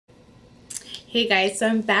Hey guys, so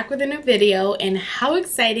I'm back with a new video, and how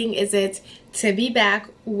exciting is it to be back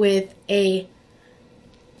with a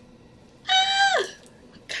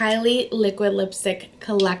Kylie liquid lipstick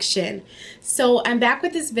collection. So I'm back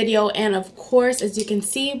with this video, and of course, as you can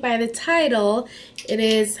see by the title, it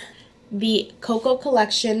is the Koko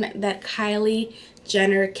collection that Kylie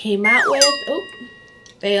Jenner came out with. Oh,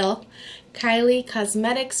 fail. Kylie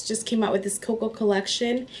Cosmetics just came out with this Koko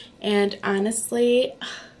collection, and honestly,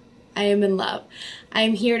 I am in love. I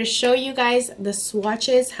am here to show you guys the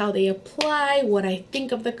swatches, how they apply, what I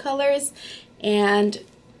think of the colors, and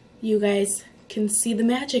you guys can see the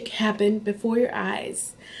magic happen before your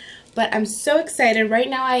eyes. But I'm so excited. Right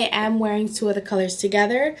now I am wearing two of the colors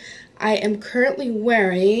together. I am currently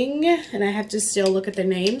wearing, and I have to still look at the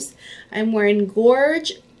names, I'm wearing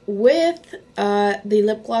Gorge with the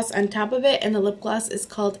lip gloss on top of it, and the lip gloss is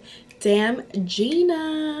called Damn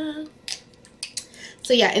Gina.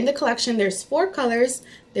 So yeah, in the collection there's 4 colors.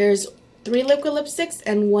 There's 3 liquid lipsticks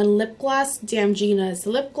and 1 lip gloss. Damn Gina is the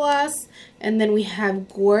lip gloss. And then we have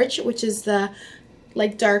Gorge, which is the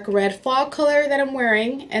like dark red fall color that I'm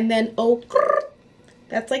wearing. And then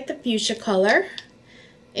that's like the fuchsia color.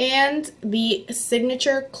 And the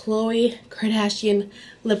signature Khloe Kardashian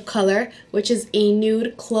lip color, which is a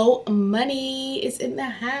nude. Khloe Money is in the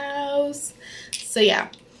house. So yeah,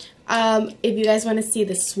 if you guys want to see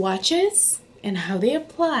the swatches and how they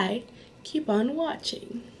apply, keep on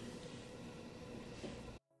watching.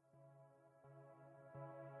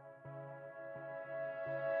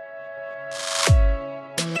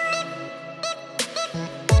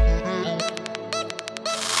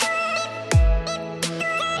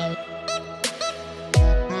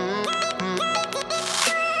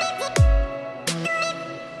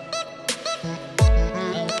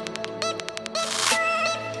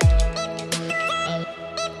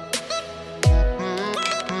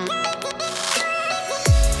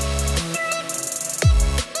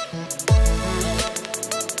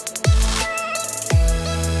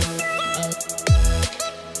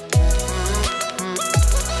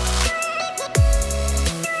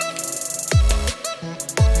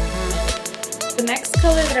 The next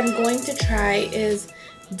color that I'm going to try is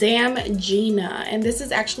Damn Gina, and this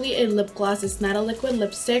is actually a lip gloss. It's not a liquid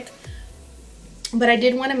lipstick, but I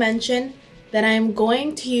did want to mention that I'm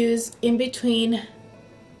going to use, in between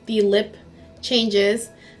the lip changes,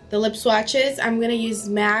 the lip swatches, I'm going to use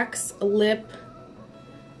MAC's Lip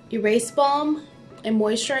Erase Balm. It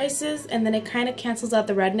moisturizes, and then it kind of cancels out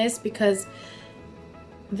the redness, because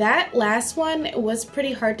that last one was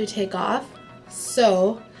pretty hard to take off,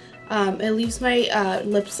 so it leaves my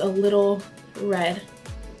lips a little red.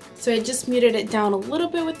 So I just muted it down a little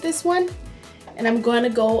bit with this one, and I'm going to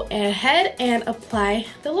go ahead and apply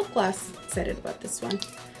the lip gloss. I'm excited about this one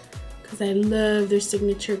because I love their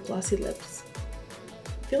signature glossy lips.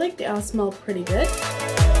 I feel like they all smell pretty good.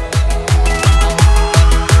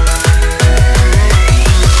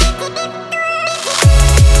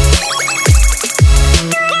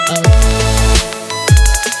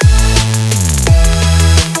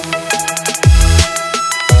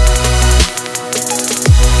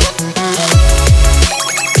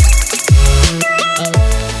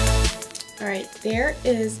 There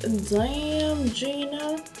is Damn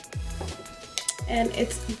Gina, and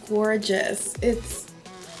it's gorgeous.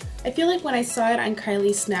 I feel like when I saw it on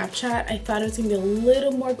Kylie's Snapchat, I thought it was gonna be a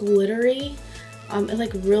little more glittery. It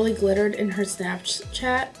like really glittered in her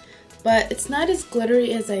Snapchat, but it's not as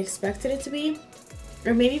glittery as I expected it to be,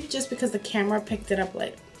 or maybe just because the camera picked it up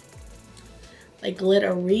like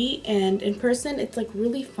glittery, and in person it's like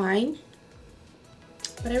really fine,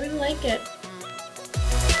 but I really like it.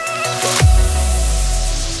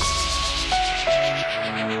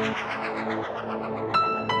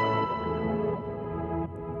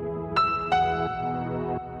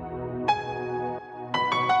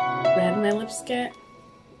 Red my lips get.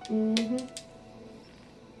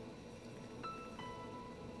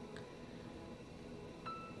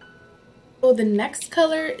 So the next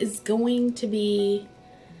color is going to be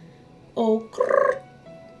ochre.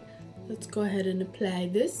 Let's go ahead and apply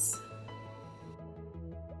this.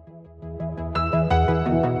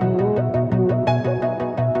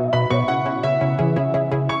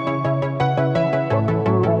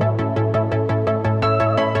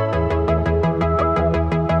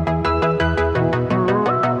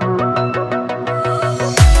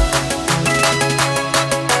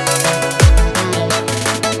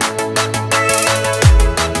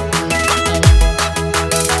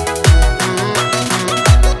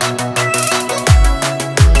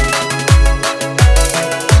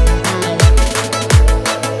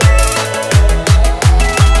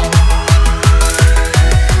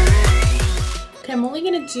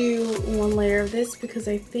 gonna do one layer of this because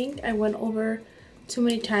I think I went over too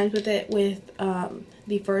many times with it with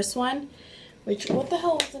the first one, which, what the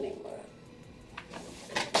hell was the name of it?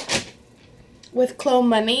 With Clo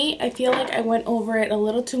Money, I feel like I went over it a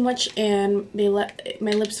little too much and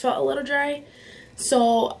my lips felt a little dry.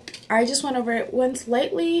 So I just went over it once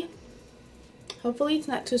lightly. Hopefully it's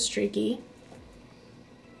not too streaky.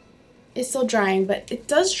 It's still drying, but it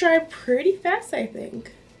does dry pretty fast, I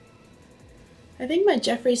think. I think my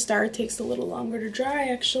Jeffree Star takes a little longer to dry,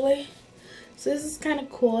 actually. So this is kind of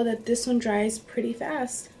cool that this one dries pretty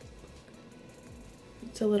fast.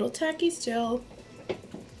 It's a little tacky still.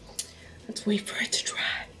 Let's wait for it to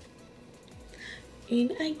dry.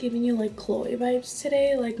 Ain't I giving you like Chloe vibes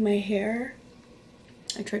today? Like my hair.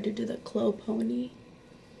 I tried to do the Chloe pony.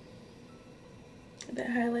 That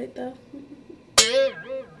highlight though.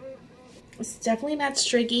 It's definitely not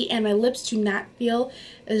streaky, and my lips do not feel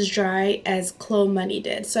as dry as Clo Money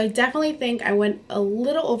did. So I definitely think I went a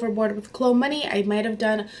little overboard with Clo Money. I might have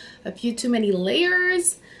done a few too many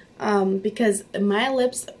layers because my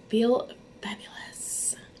lips feel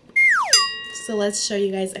fabulous. So let's show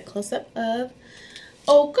you guys a close-up of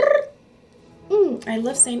ochre. I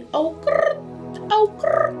love saying ochre.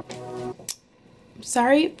 Ochre.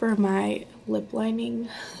 Sorry for my lip lining.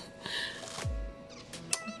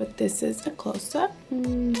 But this is a close-up.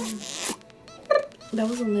 That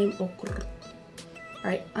was a lame ochre.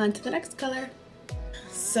 Alright, on to the next color.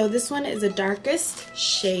 So this one is the darkest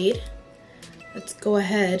shade. Let's go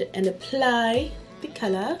ahead and apply the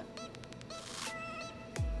color.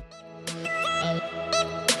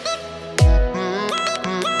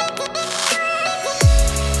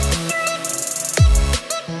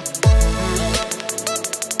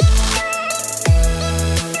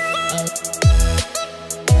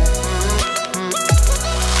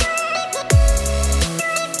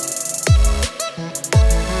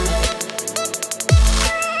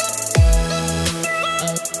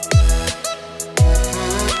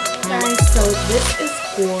 So this is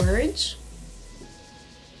Gorge.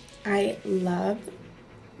 I love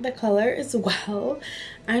the color as well.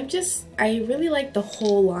 I really like the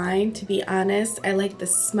whole line, to be honest. I like the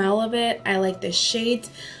smell of it. I like the shades.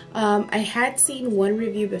 I had seen one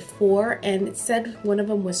review before and it said one of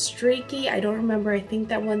them was streaky. I don't remember. I think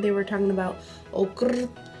that one they were talking about ochre.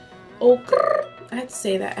 Ochre. I have to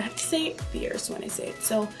say that. I have to say it fierce when I say it.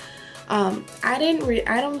 So I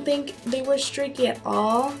don't think they were streaky at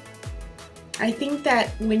all. I think that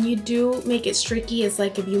when you do make it streaky, it's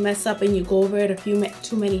like if you mess up and you go over it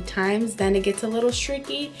too many times, then it gets a little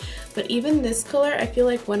streaky. But even this color, I feel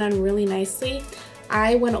like went on really nicely.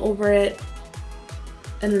 I went over it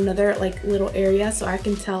in another like little area, so I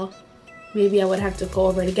can tell maybe I would have to go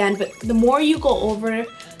over it again. But the more you go over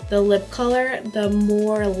the lip color, the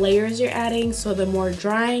more layers you're adding, so the more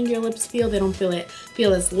drying your lips feel. They don't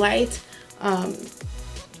feel as light.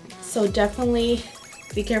 So definitely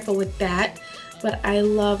be careful with that. But I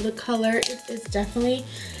love the color. It is definitely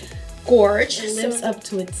Gorge. It lives up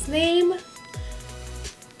to its name.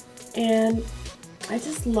 And I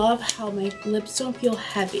just love how my lips don't feel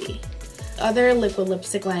heavy. Other liquid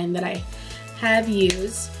lipstick line that I have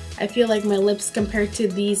used, I feel like my lips compared to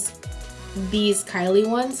these Kylie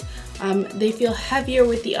ones, they feel heavier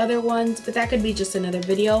with the other ones, but that could be just another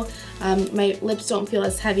video. My lips don't feel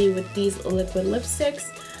as heavy with these liquid lipsticks.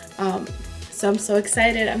 So I'm so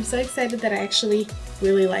excited. I'm so excited that I actually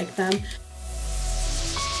really like them.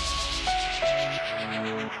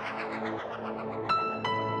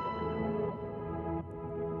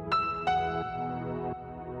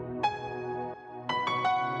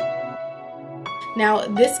 Now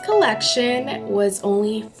this collection was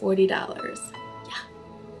only $40. Yeah,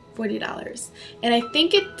 $40. And I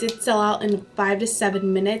think it did sell out in 5 to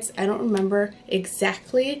 7 minutes. I don't remember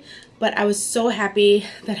exactly, but I was so happy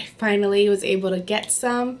that I finally was able to get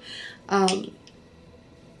some. I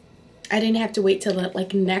didn't have to wait till the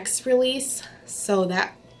like next release, so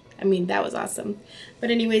that was awesome.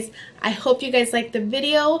 But anyways, I hope you guys liked the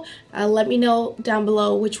video. Let me know down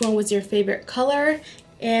below which one was your favorite color,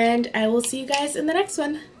 and I will see you guys in the next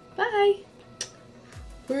one. Bye.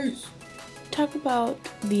 Peace. Talk about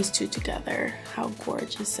these two together, how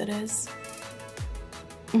gorgeous it is.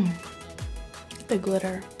 The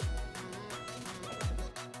glitter.